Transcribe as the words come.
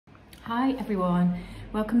Hi everyone,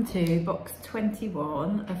 welcome to box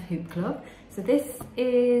 21 of Hoop Club. So this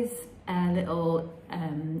is a little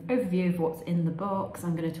overview of what's in the box.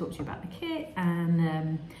 I'm going to talk to you about the kit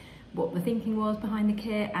and what the thinking was behind the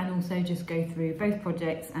kit, and also just go through both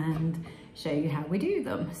projects and show you how we do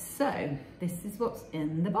them. So this is what's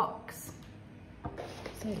in the box.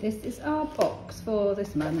 So this is our box for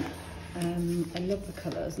this month. I love the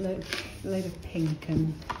colours, load of pink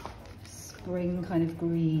and spring kind of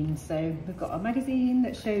green. So we've got our magazine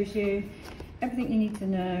that shows you everything you need to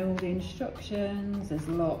know, all the instructions. There's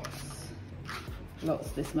lots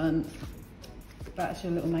this month. That's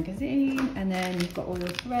your little magazine, and then you've got all the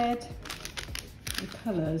thread, the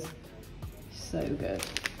colours, so good.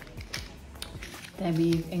 Then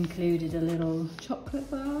we've included a little chocolate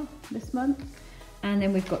bar this month, and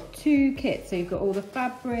then we've got two kits. So you've got all the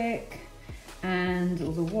fabric and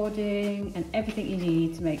all the wadding and everything you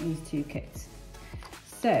need to make these two kits.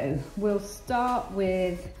 So we'll start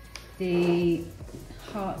with the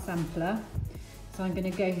heart sampler. So I'm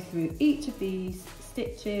going to go through each of these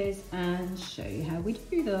stitches and show you how we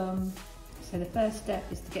do them. So the first step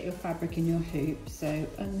is to get your fabric in your hoop. So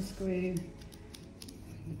unscrew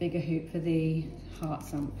the bigger hoop for the heart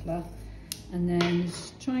sampler, and then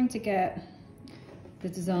just trying to get the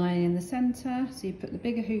design in the center. So you put the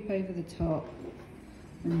bigger hoop over the top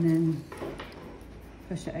and then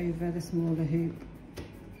push it over the smaller hoop.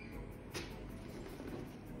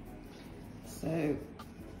 So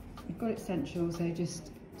you've got it central, so just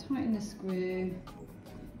tighten the screw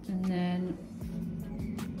and then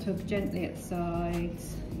tug gently at the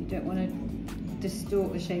sides. You don't want to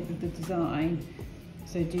distort the shape of the design,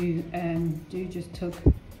 so do just tug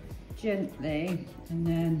gently and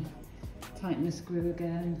then tighten the screw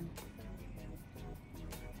again,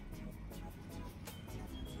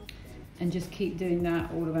 and just keep doing that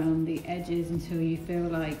all around the edges until you feel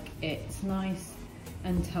like it's nice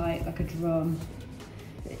and tight, like a drum.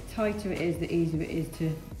 The tighter it is, the easier it is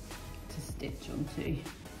to stitch onto.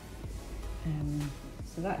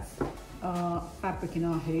 So that's our fabric in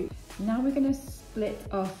our hoop. Now we're going to split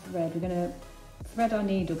our thread. We're going to thread our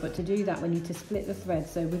needle, but to do that we need to split the thread.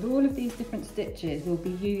 So with all of these different stitches, we'll be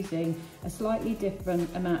using a slightly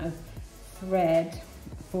different amount of thread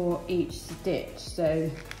for each stitch. So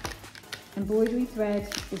embroidery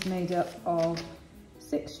thread is made up of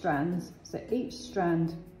 6 strands, so each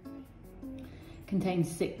strand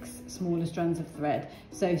contains 6 smaller strands of thread.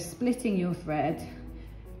 So splitting your thread,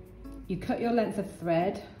 you cut your length of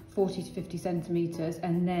thread 40 to 50 centimeters,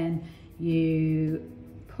 and then you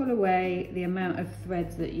pull away the amount of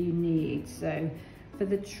threads that you need. So for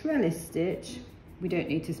the trellis stitch, we don't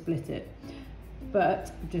need to split it,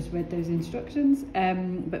 but I've just read those instructions.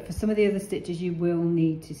 But for some of the other stitches, you will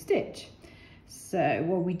need to stitch. So,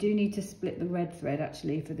 well, we do need to split the red thread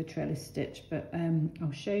actually for the trellis stitch, but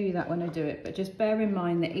I'll show you that when I do it. But just bear in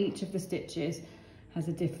mind that each of the stitches has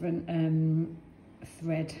a different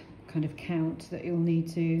thread kind of count that you'll need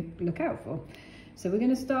to look out for. So we're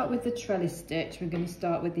going to start with the trellis stitch. We're going to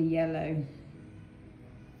start with the yellow.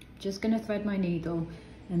 Just going to thread my needle,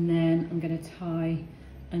 and then I'm going to tie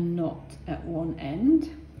a knot at one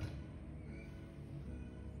end.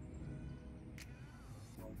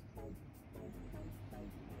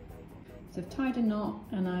 So I've tied a knot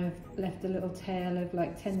and I've left a little tail of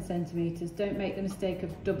like 10 centimeters. Don't make the mistake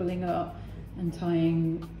of doubling up and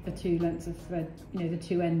tying the 2 lengths of thread, you know, the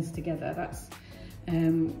 2 ends together. That's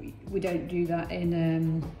we don't do that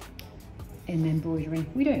in embroidery.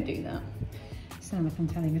 We don't do that. Sound like I'm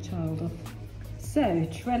telling a child off. So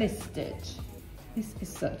trellis stitch. This is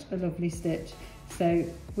such a lovely stitch. So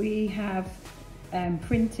we have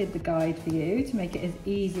printed the guide for you to make it as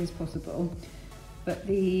easy as possible. But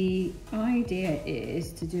the idea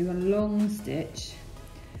is to do a long stitch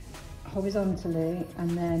horizontally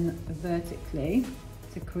and then vertically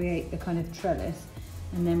to create the kind of trellis.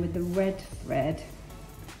 And then with the red thread,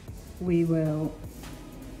 we will,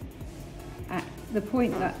 at the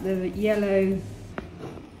point that the yellow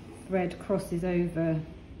thread crosses over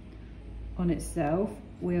on itself,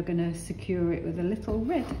 we are going to secure it with a little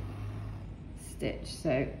red stitch.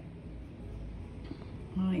 So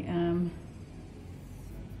I am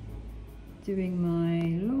doing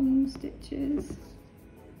my long stitches.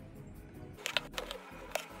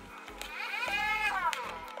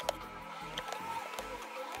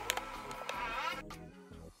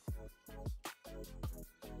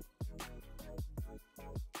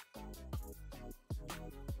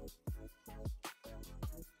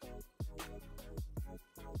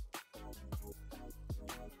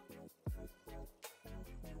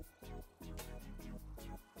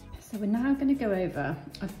 So we're now going to go over,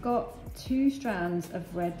 I've got 2 strands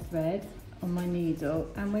of red thread on my needle,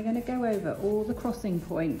 and we're going to go over all the crossing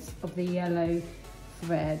points of the yellow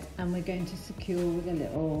thread, and we're going to secure with a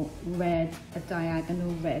little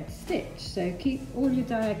diagonal red stitch. So keep all your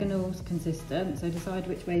diagonals consistent, so decide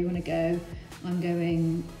which way you want to go. I'm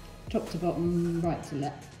going top to bottom, right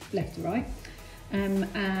to left to right.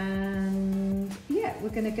 And yeah, we're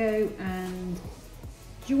going to go and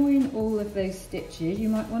join all of those stitches. You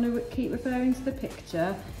might want to keep referring to the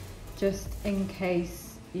picture just in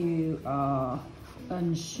case you are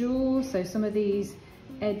unsure. So some of these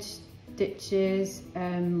edge stitches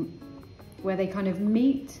where they kind of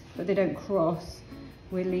meet but they don't cross,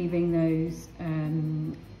 we're leaving those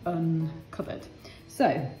uncovered.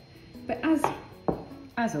 So, but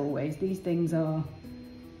as always, these things are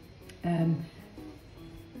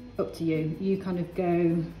up to you. You kind of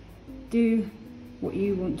do what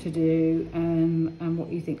you want to do and what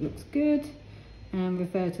you think looks good, and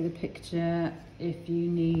refer to the picture if you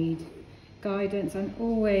need guidance, and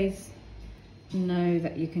always know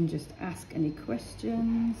that you can just ask any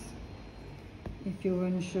questions if you're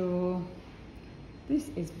unsure. This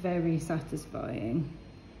is very satisfying.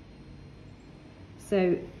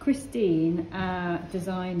 So Christine, our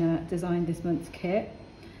designer, designed this month's kit,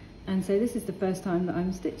 and so this is the first time that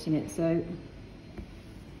I'm stitching it, so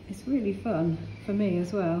it's really fun for me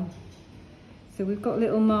as well. So we've got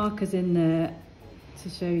little markers in there to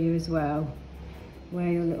show you as well where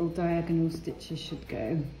your little diagonal stitches should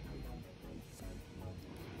go.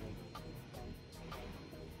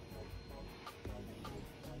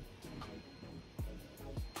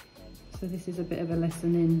 So this is a bit of a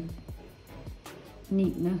lesson in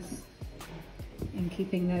neatness and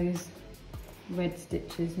keeping those red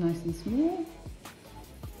stitches nice and small.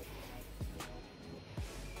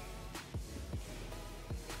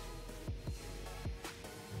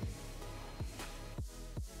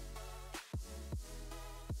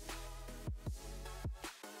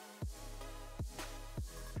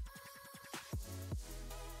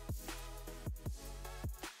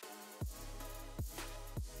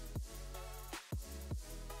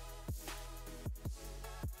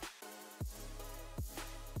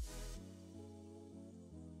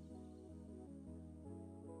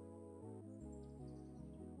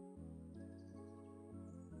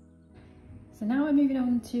 So now we're moving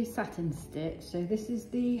on to satin stitch. So this is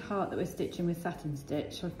the heart that we're stitching with satin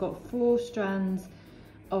stitch. I've got 4 strands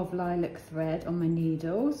of lilac thread on my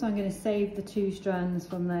needle, so I'm going to save the 2 strands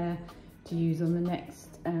from there to use on the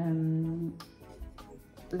next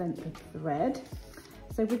length of thread.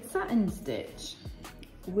 So with satin stitch,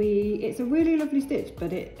 it's a really lovely stitch,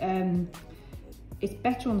 but it's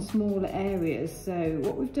better on smaller areas. So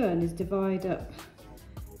what we've done is divide up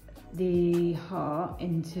the heart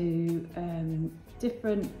into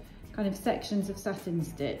different kind of sections of satin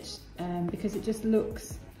stitch, because it just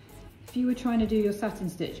looks, if you were trying to do your satin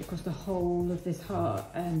stitch across the whole of this heart,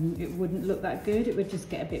 it wouldn't look that good. It would just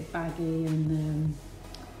get a bit baggy, and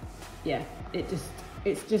yeah,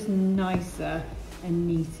 it's just nicer and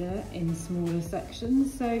neater in smaller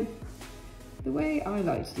sections. So the way I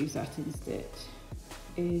like to do satin stitch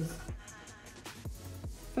is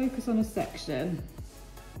focus on a section,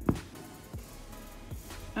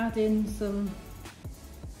 add in some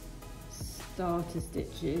starter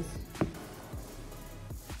stitches,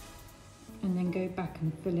 and then go back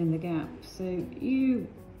and fill in the gap. So you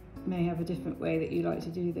may have a different way that you like to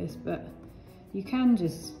do this, but you can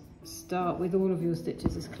just start with all of your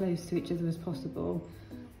stitches as close to each other as possible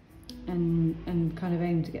and kind of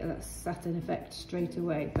aim to get that satin effect straight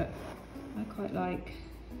away. But I quite like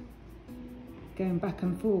going back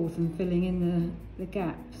and forth and filling in the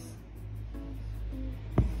gaps.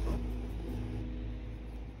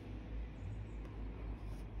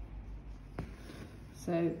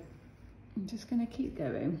 So I'm just going to keep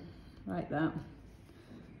going like that,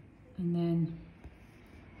 and then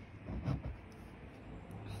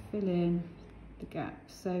fill in the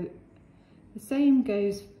gaps. So the same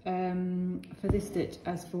goes for this stitch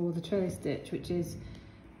as for the trellis stitch, which is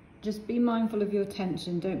just be mindful of your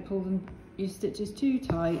tension. Don't pull your stitches too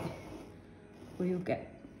tight or you'll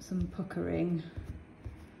get some puckering,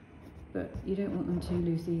 but you don't want them too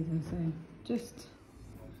loose either. So just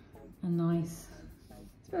a nice,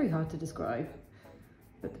 it's very hard to describe,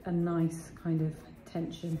 but a nice kind of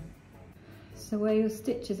tension. So where your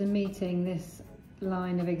stitches are meeting this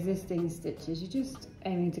line of existing stitches, you're just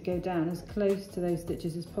aiming to go down as close to those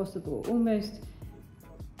stitches as possible, almost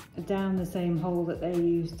down the same hole that they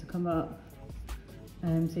used to come up,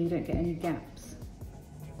 so you don't get any gaps.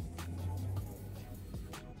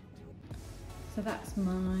 So that's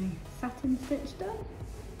my satin stitch done.